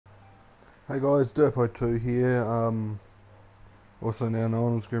Hey guys, Derpo2 here, also now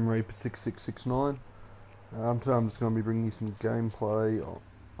known as Grim Reaper 6669. Today I'm just going to be bringing you some gameplay.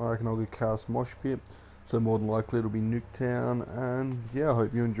 I reckon I'll get Chaos Mosh Pit, so more than likely it'll be Nuk3town, and yeah, I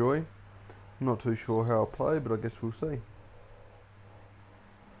hope you enjoy. I'm not too sure how I'll play, but I guess we'll see.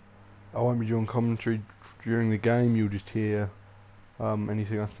 I won't be doing commentary during the game. You'll just hear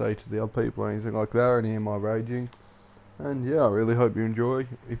anything I say to the other people or anything like that, and hear my raging. And yeah, I really hope you enjoy.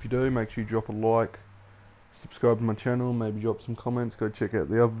 If you do, make sure you drop a like, subscribe to my channel, maybe drop some comments, go check out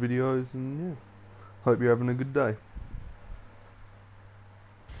the other videos, and yeah, hope you're having a good day.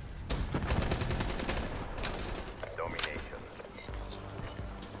 Domination.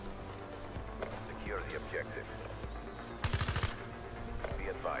 Secure the objective. Be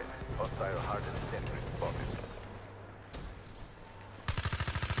advised, hostile hardened sentry spotted.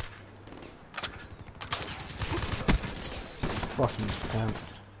 Fucking camp.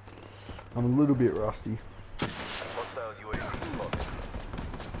 I'm a little bit rusty. Hostile UAV spotted.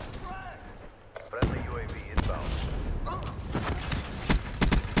 Friendly UAV inbound.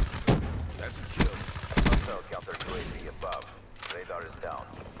 That's a kill. Hostile counter UAV above. Radar is down.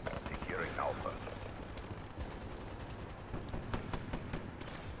 Securing Alpha.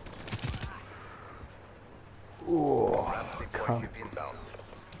 Oh, Deploy can't. ship inbound.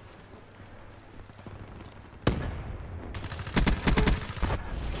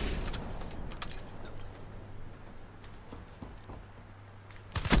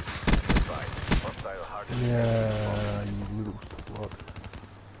 Advised, hostile hardened Yeah, you little slut.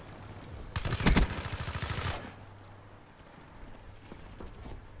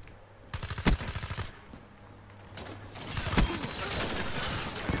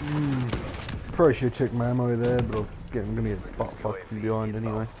 Probably should check my ammo there, but I'm gonna get butt fucked from behind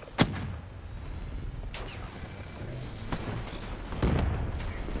anyway.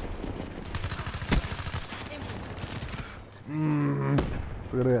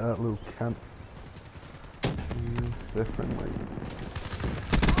 Forgot about that little cunt. They're friendly.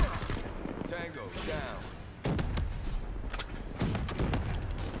 Tango down.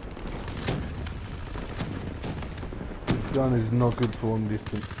 This gun is not good for long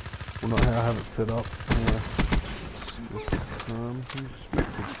distance. Well, not how I have it set up. Anyway.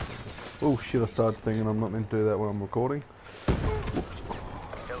 Oh shit, I started thinking I'm not meant to do that when I'm recording.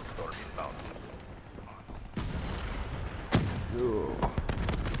 Hellstorm inbound. Ugh.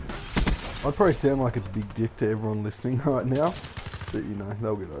 I'd probably sound like a big dick to everyone listening right now, but you know,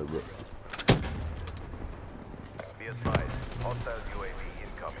 they'll get over it. Be advised, hostile UAV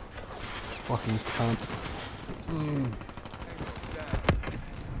incoming. Fucking cunt.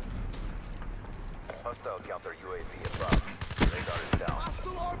 Hostile counter UAV above. Radar is down.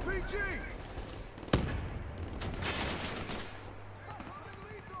 Hostile RPG!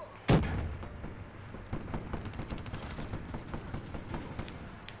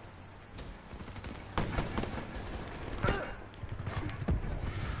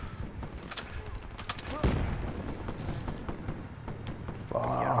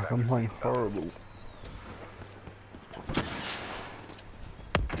 Fuck, I'm playing horrible.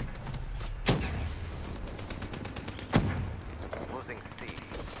 Losing C.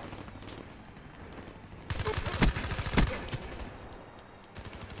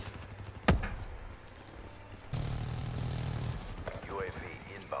 UAV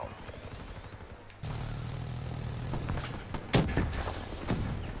inbound.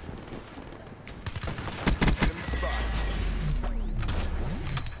 Enemy spot.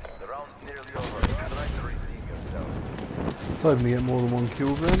 The round's nearly over. Try to redeem yourself. I was hoping to get more than one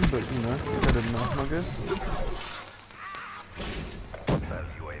kill then, but you know, better than nothing, I guess. Hostile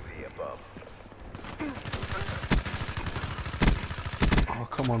UAV above. Oh,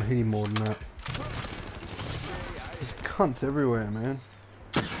 come on, hit him more than that. There's cunts everywhere, man.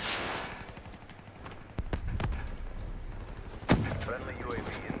 Friendly UAV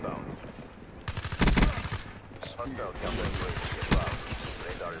inbound. Hostile counter UAV above.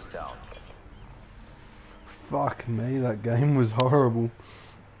 Radar is down. Fuck me, that game was horrible.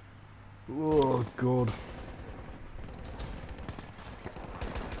 Oh, God.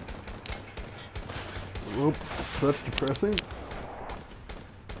 Whoops, that's depressing.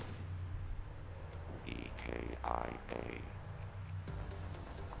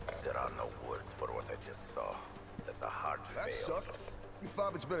 There are no words for what I just saw. That's a hard That fail. sucked. You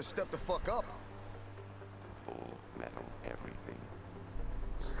fobbits better step the fuck up. Full metal everything.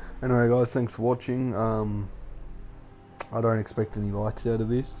 Anyway, guys, thanks for watching. I don't expect any likes out of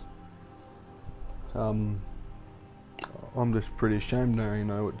this. I'm just pretty ashamed, I don't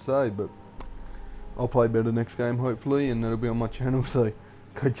know what to say, but I'll play better next game hopefully, and that'll be on my channel, so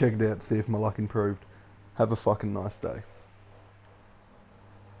Go check it out, see if my luck improved. Have a fucking nice day.